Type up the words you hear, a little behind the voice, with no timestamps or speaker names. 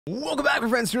Welcome back, my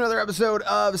friends, to another episode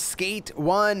of Skate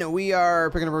 1. We are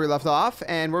picking up where we left off,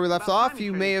 and where we left off,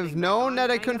 you may have known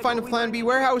that I couldn't find a Plan B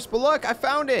warehouse, but look, I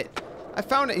found it. I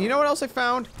found it. You know what else I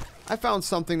found? I found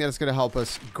something that is going to help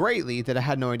us greatly that I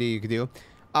had no idea you could do.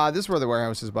 This is where the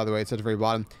warehouse is, by the way. It's at the very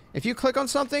bottom. If you click on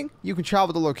something, you can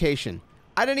travel the location.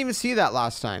 I didn't even see that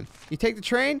last time. You take the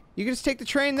train, you can just take the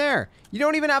train there. You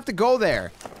don't even have to go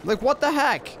there. Like, what the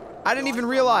heck? I didn't even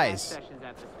realize.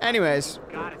 Anyways,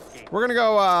 we're gonna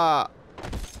go,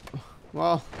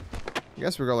 well, I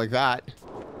guess we go like that.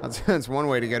 That's one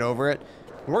way to get over it.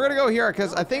 We're gonna go here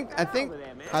because I think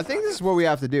this is what we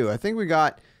have to do. I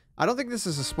don't think this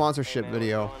is a sponsorship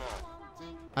video.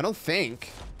 I don't think.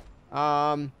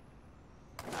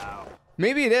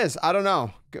 Maybe it is. I don't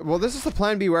know. Well, this is the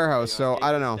Plan B warehouse, so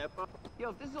I don't know.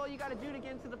 Yo, if this is all you gotta do to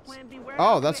get into the Plan B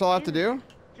warehouse. Oh, that's all I have to do?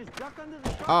 Just duck under the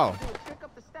truck. Oh. Pick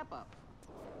up the step up.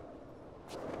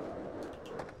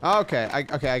 Okay, I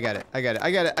get it. I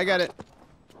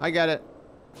get it.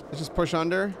 Let's just push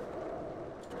under.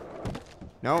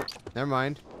 Nope, never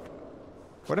mind.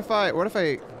 What if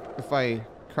I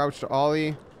crouch to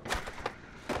ollie?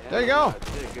 There you go.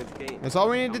 That's all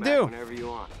we need to do.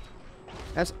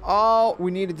 That's all we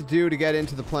needed to do to get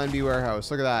into the Plan B warehouse.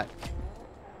 Look at that.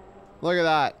 Look at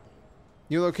that.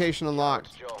 New location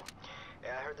unlocked.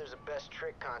 Yeah, I heard there's a best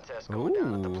trick contest going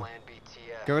down at the Plan B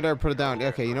TF. Go there, put it down.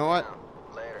 Okay, you know what?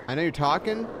 I know you're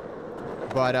talking,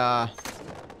 but I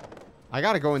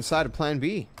gotta go inside of Plan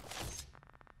B.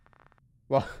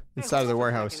 Well, inside of the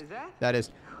warehouse. That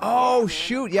is. Oh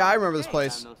shoot! Yeah, I remember this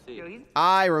place.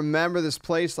 I remember this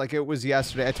place like it was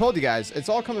yesterday. I told you guys, it's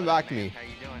all coming back to me.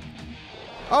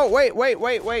 Oh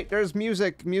wait! There's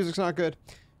music. Music's not good.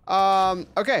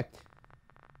 Okay.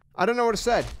 I don't know what it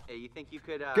said. Hey, you think you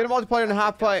could, get a multiplier and a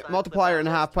half pipe,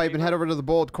 and head over to the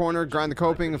bolt corner, grind the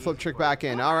coping, and flip trick back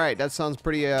in. All right, that sounds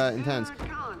pretty intense.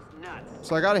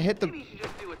 So I gotta hit the.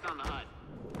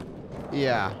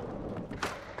 Yeah.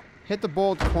 Hit the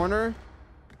bolt corner,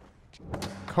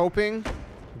 coping,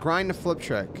 grind the flip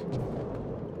trick.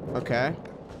 Okay.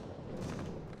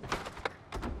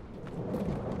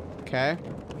 Okay.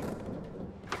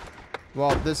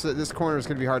 Well, this corner is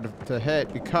gonna be hard to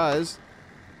hit because.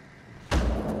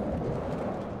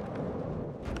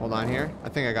 Hold on here. I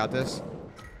think I got this.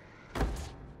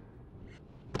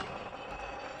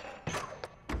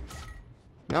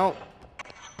 Nope.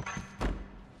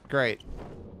 Great.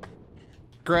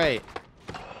 Great.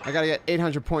 I gotta get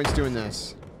 800 points doing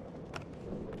this.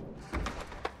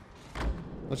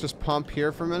 Let's just pump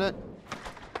here for a minute.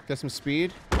 Get some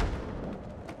speed.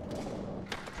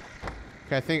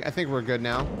 Okay, I think we're good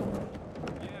now.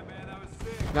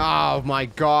 Oh my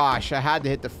gosh, I had to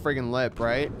hit the friggin' lip,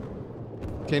 right?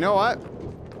 Okay, you know what?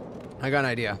 I got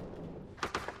an idea.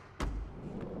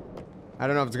 I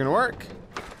don't know if it's gonna work,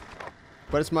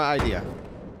 but it's my idea.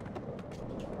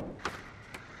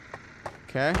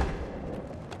 Okay.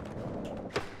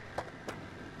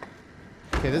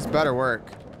 Okay, this better work.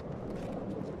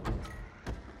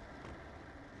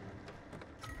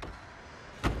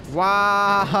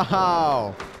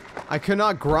 Wow! I could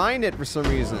not grind it for some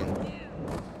reason.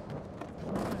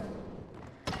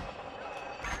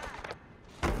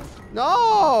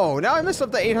 No! Now I missed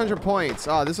up the 800 points.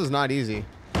 Oh, this is not easy.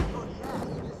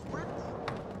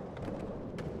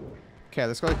 Okay,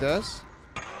 let's go like this.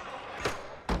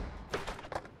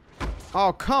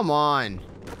 Oh, come on.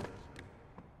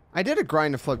 I did a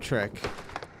grind to flip trick.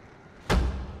 I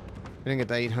didn't get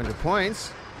the 800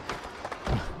 points.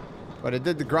 But I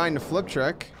did the grind to flip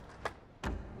trick.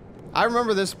 I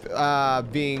remember this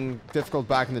being difficult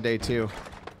back in the day, too.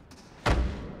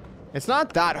 It's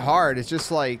not that hard. It's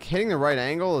just like hitting the right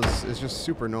angle is just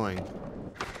super annoying.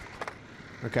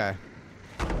 Okay.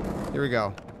 Here we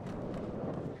go.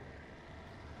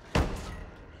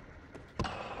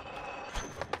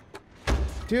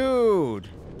 Dude.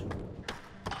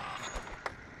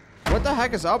 What the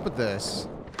heck is up with this?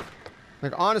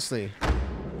 Like, honestly.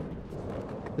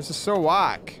 This is so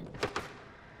whack.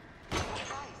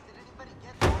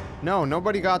 No,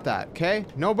 nobody got that, okay?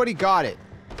 Nobody got it.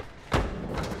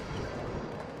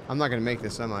 I'm not gonna make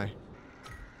this, am I?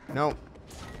 Nope.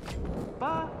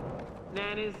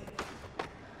 Bananas.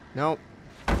 Nope.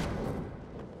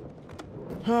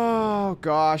 Oh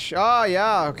gosh. Oh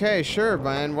yeah. Okay, sure,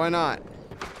 man. Why not?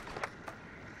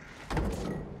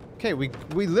 Okay, we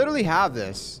literally have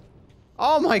this.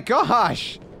 Oh my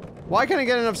gosh. Why can't I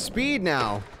get enough speed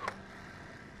now?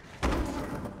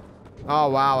 Oh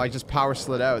wow, I just power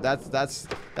slid out. That's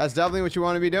definitely what you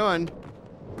want to be doing.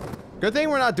 Good thing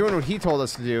we're not doing what he told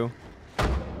us to do.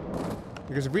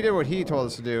 Because if we did what he told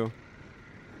us to do,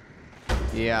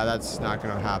 yeah, that's not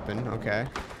gonna happen. Okay.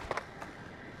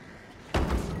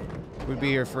 we'd be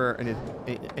here for an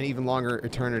even longer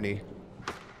eternity.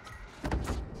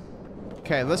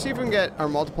 Okay, let's see if we can get our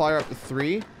multiplier up to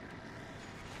 3.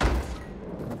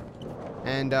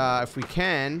 And if we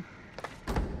can,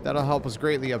 that'll help us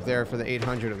greatly up there for the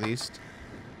 800 at least.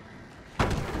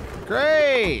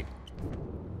 Great!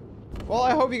 Well,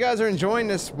 I hope you guys are enjoying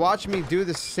this, watching me do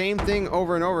the same thing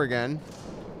over and over again.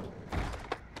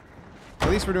 At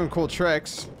least we're doing cool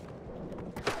tricks.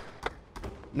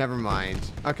 Never mind.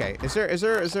 Okay, is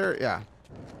there, yeah.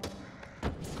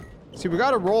 See, we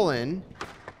got a roll in,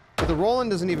 but the roll in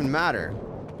doesn't even matter.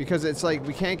 Because it's like,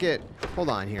 we can't get, hold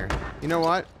on here. You know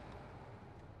what?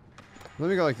 Let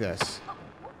me go like this.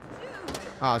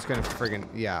 Oh, it's gonna friggin',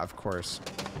 yeah, of course.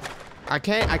 I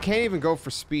can't even go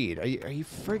for speed. Are you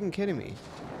friggin' kidding me?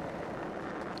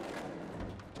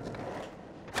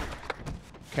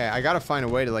 Okay, I gotta find a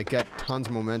way to like get tons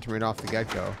of momentum right off the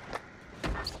get-go.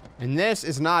 And this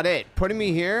is not it. Putting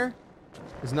me here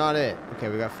is not it. Okay,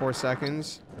 we got 4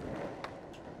 seconds.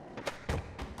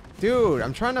 Dude,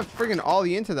 I'm trying to friggin'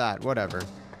 ollie into that. Whatever.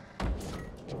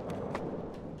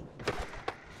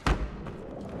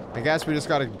 I guess we just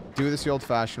gotta do this the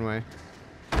old-fashioned way.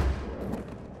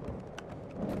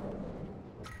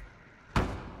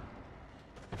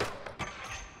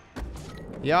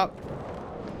 Yup.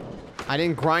 I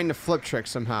didn't grind the flip trick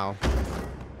somehow.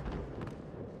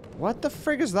 What the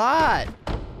frig is that?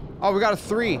 Oh, we got a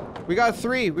 3. We got a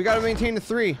 3. We gotta maintain the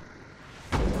 3.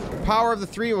 The power of the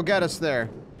 3 will get us there.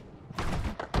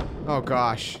 Oh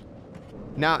gosh.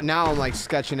 Now I'm like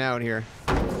sketching out here.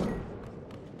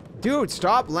 Dude,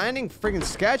 stop landing friggin'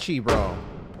 sketchy, bro.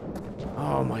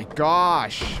 Oh my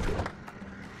gosh.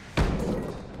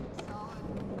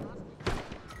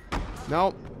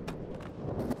 Nope.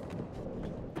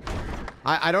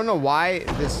 I don't know why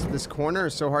this corner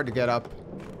is so hard to get up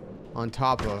on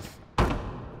top of.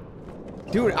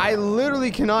 Dude, I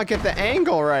literally cannot get the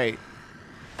angle right.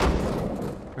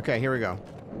 Okay, here we go.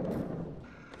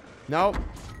 Nope.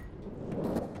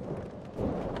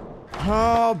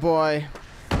 Oh boy.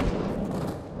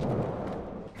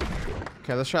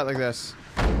 Okay, let's try it like this.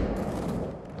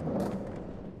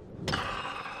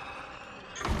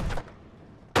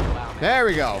 There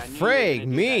we go. Frig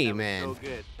me, man.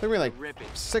 Took me like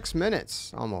 6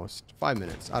 minutes, almost 5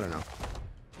 minutes. I don't know.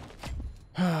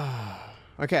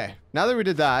 Okay, now that we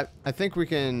did that, I think we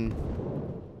can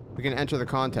enter the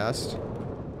contest,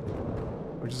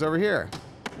 which is over here,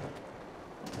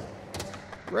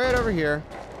 right over here.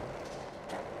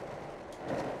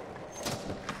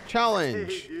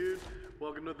 Challenge. Hey, dude.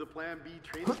 Welcome to the Plan B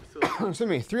training facility. Excuse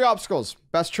me. 3 obstacles.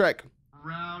 Best trick.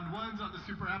 Round 1's on the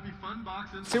Super Happy Fun Box.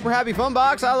 Super Happy Fun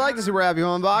Box. I like the Super Happy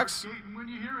Fun Box. When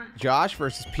you hear it. Josh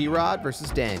versus P-Rod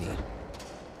versus Danny.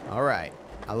 All right.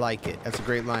 I like it. That's a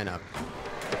great lineup.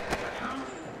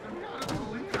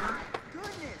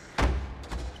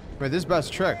 Wait, this is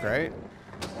best trick, right?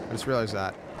 I just realized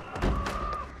that.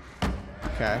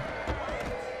 Okay.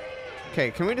 Okay,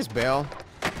 can we just bail?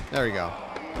 There we go.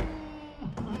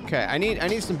 Okay, I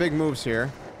need some big moves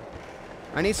here.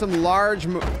 I need some large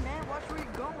moves. Hey man, watch where you're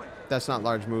going. That's not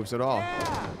large moves at all.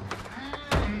 Yeah.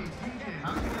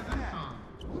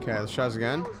 Okay, let's try this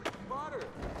again.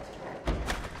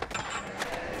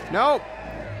 Nope.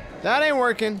 That ain't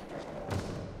working.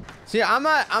 See, I'm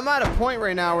at a point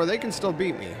right now where they can still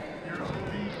beat me.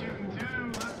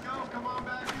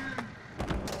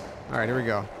 Alright, here we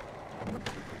go.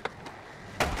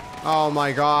 Oh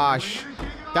my gosh.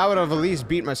 That would have at least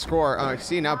beat my score.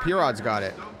 See, now P-Rod's got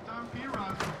it.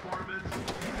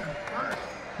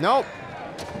 Nope.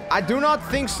 I do not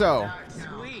think so.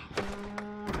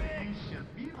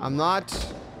 I'm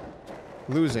not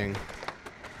losing.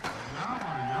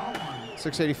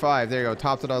 685. There you go.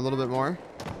 Topped it out a little bit more.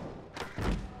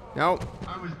 Nope.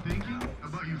 I was thinking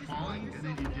about you falling, and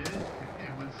then you did.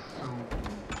 It was so...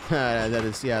 that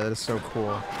is so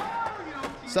cool.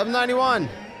 791.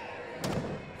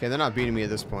 Okay, they're not beating me at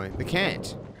this point. They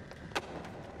can't.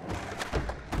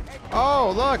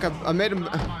 Oh, look, I made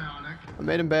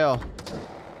him bail.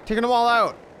 Taking them all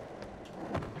out.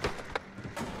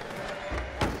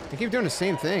 I keep doing the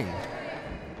same thing.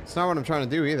 It's not what I'm trying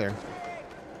to do either.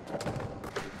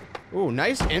 Ooh,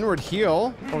 nice inward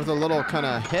heel over the little kind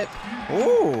of hit.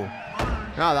 Ooh.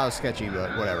 Oh, that was sketchy,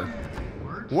 but whatever.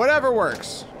 Whatever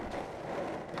works.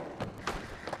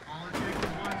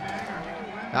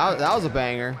 That was a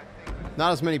banger.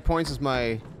 Not as many points as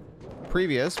my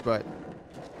previous, but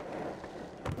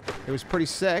it was pretty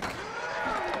sick.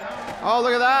 Oh,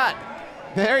 look at that.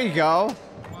 There you go.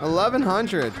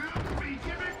 1100.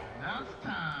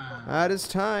 That is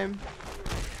time.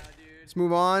 Let's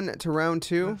move on to round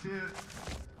 2.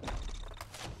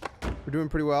 We're doing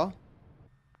pretty well,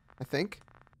 I think.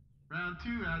 Round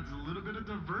 2 adds a little bit of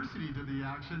diversity to the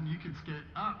action. You can skate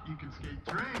up, you can skate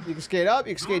trace. You can skate up,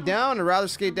 you can skate down. I'd rather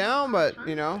skate down, but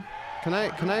you know, can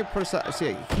I put a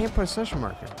see? You can't put a session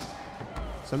marker,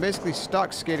 so I'm basically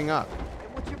stuck skating up.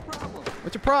 What's your problem?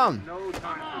 What's your problem? No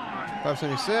time.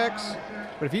 576.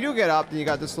 But if you do get up, then you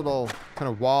got this little kind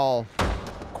of wall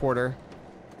quarter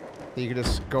that you can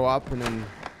just go up and then.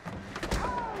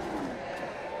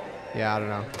 Yeah, I don't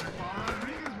know.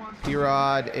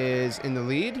 P-Rod is in the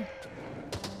lead.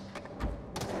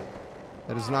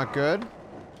 That is not good.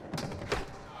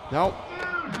 Nope.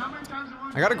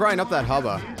 I gotta grind up that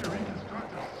hubba.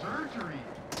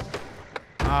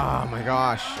 Oh my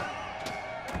gosh.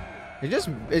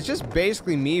 It's just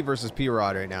basically me versus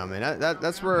P-Rod right now, man.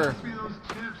 That's where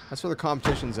the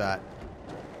competition's at.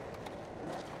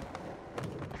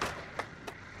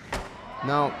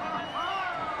 No.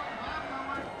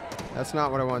 That's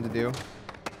not what I wanted to do.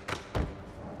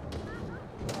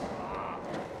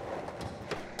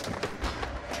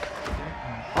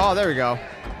 Oh, there we go.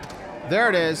 There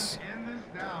it is.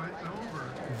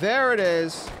 There it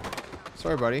is.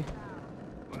 Sorry, buddy.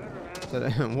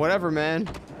 Whatever, man.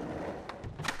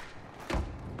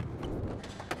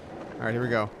 All right, here we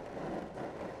go.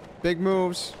 Big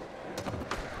moves.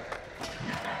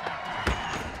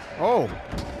 Oh,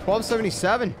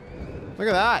 1277. Look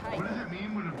at that. What does it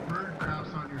mean when a bird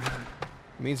craps on your head?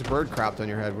 It means a bird crapped on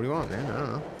your head. What do you want, man? I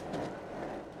don't know.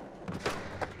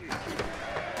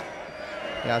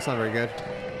 Yeah, that's not very good.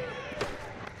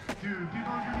 Dude,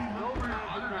 people are gonna be looking for your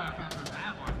autograph after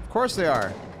that one. Of course they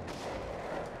are.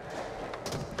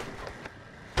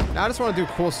 Now I just want to do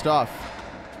cool stuff.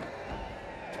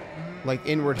 Like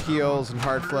inward heels and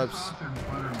hard flips.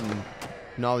 And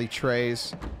nollie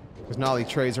trays. Because nollie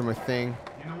trays are my thing.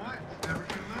 You know what? It's never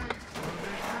too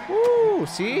late. Woo!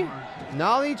 See?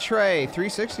 Nollie tray.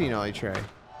 360 nollie tray. Too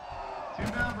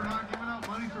bad we're not giving out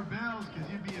money for bills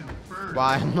because you'd be in first. Well,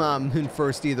 I'm in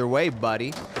first either way,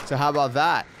 buddy. So how about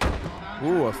that?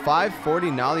 Ooh, a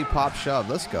 540 nollie pop shove.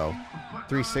 Let's go.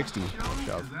 360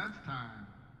 shove.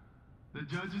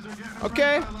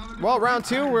 Okay. Well, round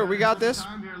 2, we got this.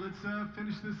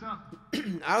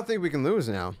 I don't think we can lose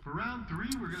now. For round 3,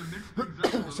 we're gonna mix things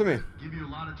up a little bit. Give you a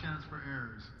lot of chance for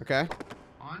errors. Okay.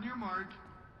 On your mark,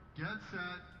 get set,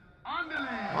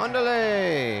 andale.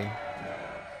 Andale.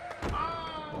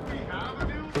 Oh, we have a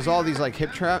new. There's all these like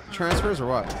hip transfers or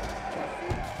what?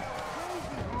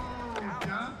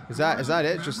 Is that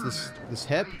it? Just this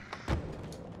hip?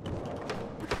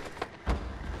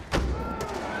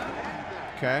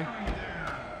 Okay.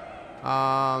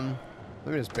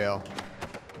 Let me just bail.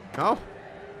 No?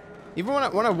 Even when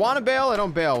I want to bail, I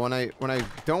don't bail. When I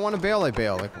don't want to bail, I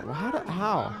bail. Like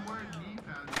how?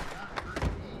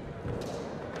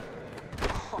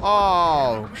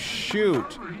 Oh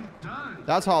shoot!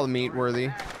 That's all meat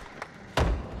worthy.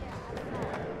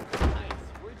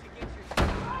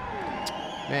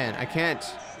 Man, I can't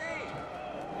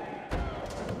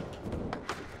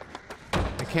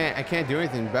do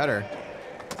anything better.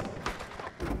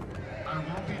 I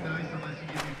won't be nice unless you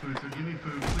give me food. So give me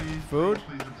food, please. Food?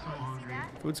 Please, I'm so hungry.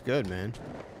 Food's good, man.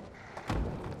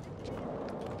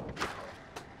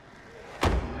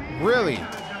 Really?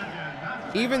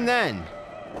 Even then,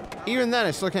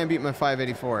 I still can't beat my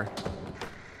 584.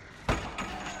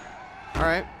 All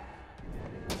right.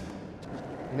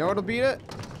 You know what'll beat it?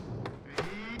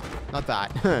 Not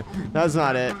that. That's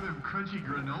not it. Crunchy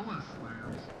granola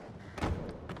slams.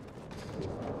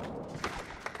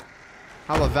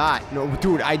 How about that? No,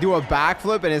 dude, I do a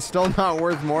backflip and it's still not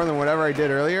worth more than whatever I did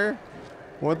earlier?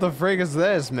 What the frig is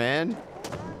this, man?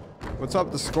 What's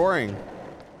up the scoring?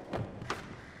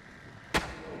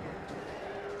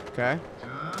 Okay.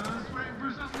 Just waiting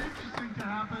for something interesting to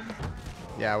happen.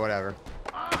 Yeah, whatever.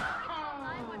 Oh!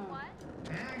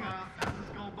 Hang up. That's a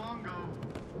skull bongo.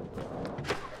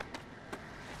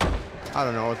 I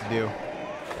don't know what to do.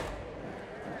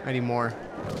 I need more. Back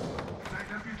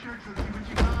up your tricks. Let's see what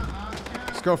you got.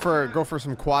 Let's go for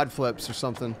some quad flips or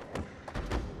something.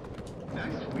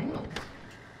 Next wheels.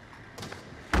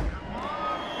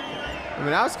 I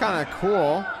mean, that was kind of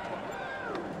cool.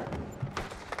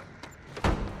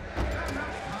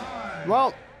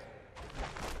 Well,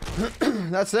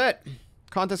 that's it.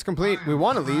 Contest complete. We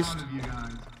won at least.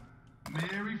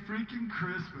 Merry freaking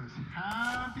Christmas.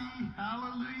 Happy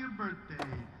hallelujah birthday.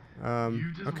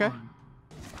 You just okay. won.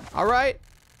 All right.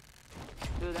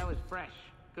 Dude, that was fresh.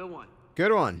 Good one.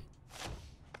 Good one.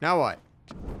 Now what?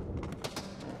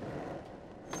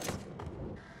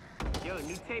 Yo,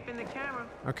 new tape in the camera.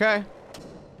 Okay.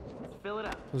 Let's fill it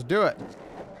up. Let's do it.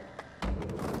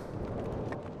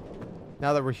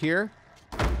 Now that we're here,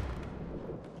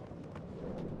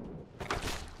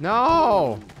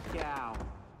 No. Cow.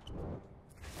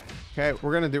 Okay,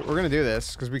 we're gonna do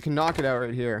this because we can knock it out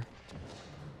right here.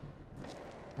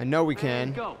 I know we can.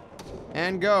 And go.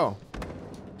 And go.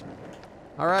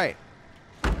 All right.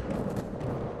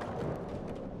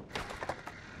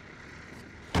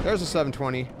 There's a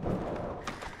 720.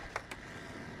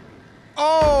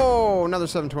 Oh, another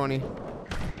 720.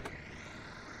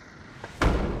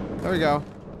 There we go.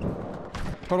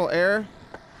 Total air.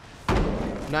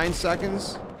 9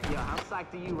 seconds. Yeah, how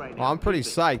psyched are you right now? Well, I'm pretty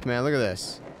psyched, man. Look at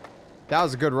this. That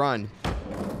was a good run.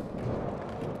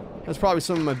 That's probably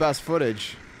some of my best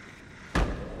footage.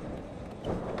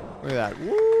 Look at that.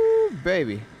 Woo,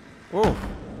 baby. Woo.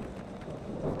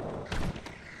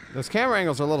 Those camera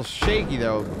angles are a little shaky,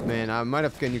 though, man. I might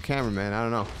have to get a new camera, man. I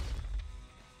don't know.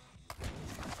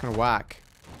 Kind of whack.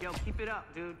 Yo, keep it up,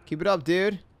 dude. Keep it up,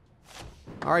 dude.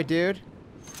 All right, dude.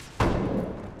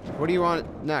 What do you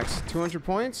want next? 200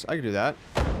 points? I can do that.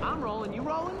 I'm rolling. You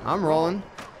rolling? I'm rolling.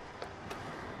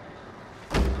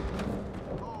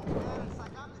 Oh man, it's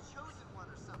like I'm the chosen one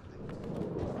or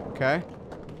something. Okay.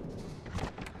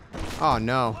 Oh,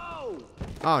 no. Whoa!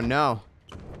 Oh, no.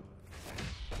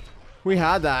 We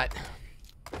had that.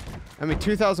 I mean,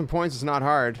 2,000 points is not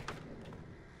hard.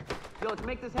 Yo, let's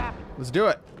make this happen. Let's do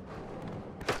it.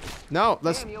 No,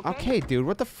 let's... Damn, you okay? Okay, dude,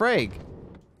 what the frig?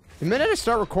 The minute I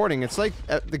start recording, it's like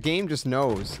the game just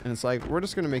knows. And it's like, we're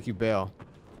just going to make you bail.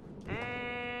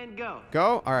 And go.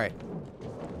 Go? All right.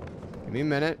 Give me a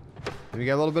minute. Let me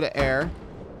get a little bit of air.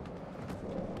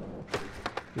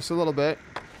 Just a little bit.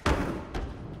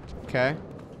 Okay.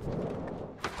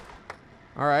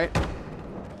 All right.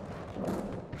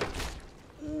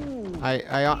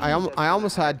 I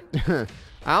almost had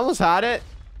I almost had it.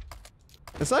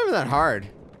 It's not even that hard.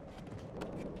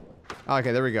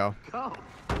 Okay, there we go. Go.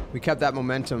 We kept that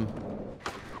momentum.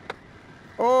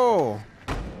 Oh.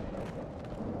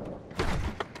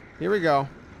 Here we go.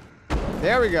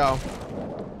 There we go.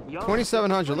 Yo,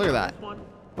 2,700. Look at that. this one.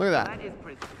 Look at that. That is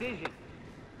precision.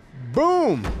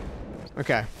 Boom.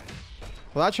 Okay.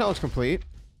 Well, that challenge complete.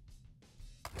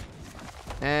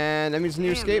 And that means a new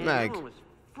Damn, escape man, mag. that one was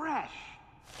fresh.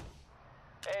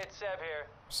 Hey, it's Seb here.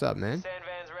 What's up, man?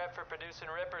 Sandvan's rep for producing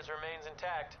rippers remains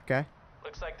intact. Okay.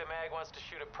 Looks like the mag wants to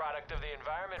shoot a product of the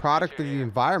environment. Product feature of the here.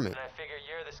 environment. And I figure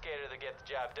you're the skater that get the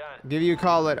job done. Give you a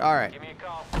call later. All right. Give me a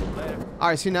call. Later. All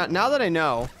right. See, now that I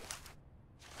know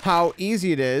how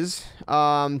easy it is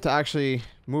to actually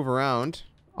move around,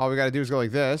 all we got to do is go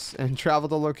like this and travel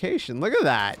the location. Look at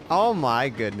that. Oh my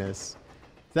goodness.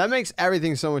 That makes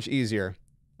everything so much easier.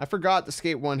 I forgot the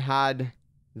Skate 1 had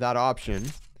that option.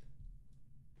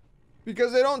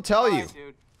 Because they don't tell you.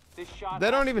 Dude, this shot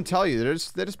They don't even tell you.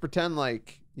 They just pretend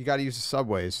like you got to use the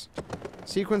subways.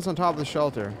 Sequence on top of the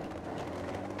shelter.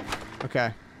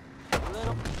 Okay.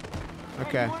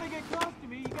 Okay.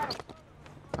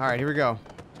 All right, here we go.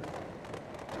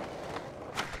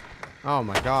 Oh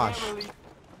my gosh.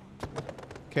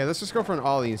 Okay, let's just go for an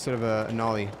ollie instead of an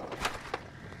ollie.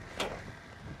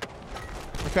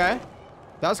 Okay.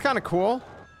 That was kind of cool.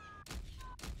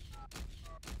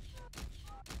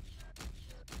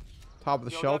 Top of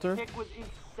the shelter. That pick was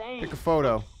insane. Pick a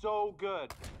photo. So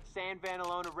good. Sandvan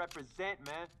alone to represent,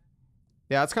 man.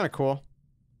 Yeah, that's kind of cool.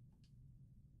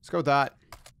 Let's go with that.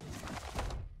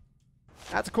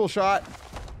 That's a cool shot.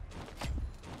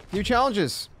 New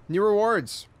challenges. New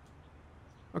rewards.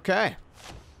 Okay.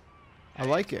 I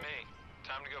like it. Me.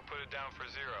 Time to go put it down for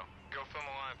 0. Go film a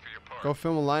line for your part. Go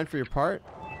film a line for your part.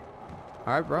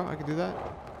 All right, bro. I can do that.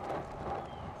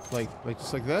 Like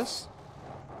just like this.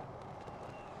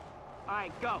 All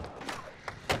right, go.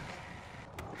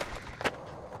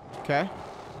 Okay.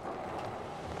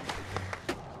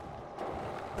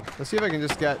 Let's see if I can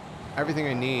just get everything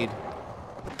I need.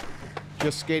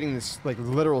 Just skating this like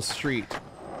literal street.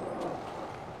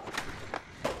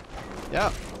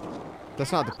 Yeah.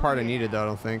 That's not the part I needed though, I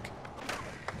don't think.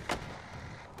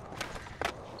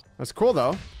 That's cool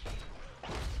though.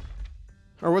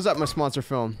 Or was that my sponsor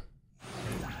film?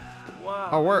 Wow.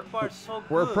 Oh, we're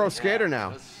a pro good. skater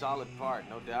now. That's a solid part,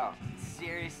 no doubt.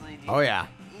 Seriously, dude. Oh yeah.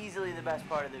 Easily the best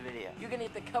part of the video. You're gonna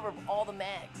get the cover of all the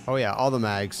mags. Oh yeah, all the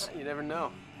mags. You never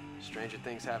know. Stranger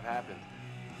things have happened.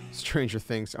 Stranger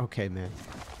Things. Okay, man.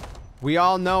 We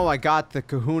all know I got the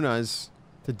kahunas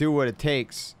to do what it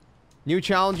takes. New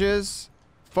challenges,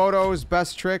 photos,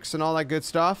 best tricks, and all that good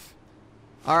stuff.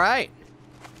 All right.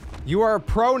 You are a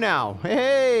pro now.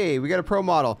 Hey, we got a pro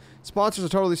model. Sponsors are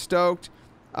totally stoked.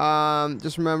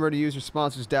 Just remember to use your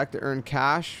sponsor's deck to earn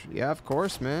cash. Yeah, of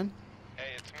course, man.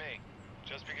 Hey, it's me.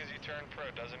 Just because you turned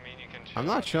pro doesn't mean you can chill I'm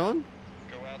not out chilling.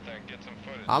 there. Go out there and get some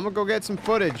footage. I'm gonna go get some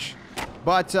footage.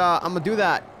 But I'm gonna do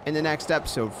that in the next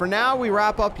episode. For now, we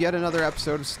wrap up yet another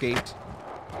episode of Skate.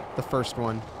 The first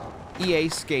one. EA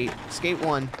Skate. Skate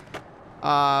 1.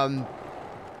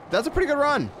 That's a pretty good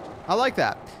run. I like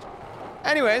that.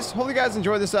 Anyways, hope you guys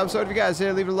enjoyed this episode. If you guys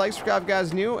did, leave a like, subscribe if you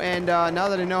guys new. And now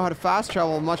that I know how to fast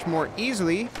travel much more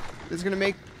easily, this is going to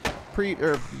make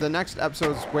the next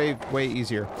episodes way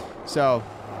easier. So,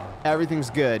 everything's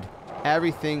good.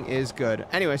 Everything is good.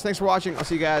 Anyways, thanks for watching. I'll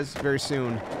see you guys very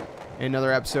soon in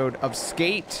another episode of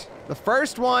Skate, the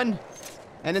first one.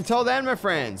 And until then, my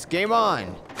friends, game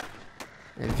on.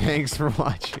 And thanks for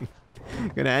watching.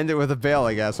 Gonna end it with a bail,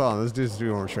 I guess. Hold on, let's do this one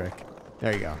more trick.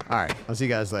 There you go. Alright, I'll see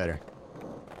you guys later.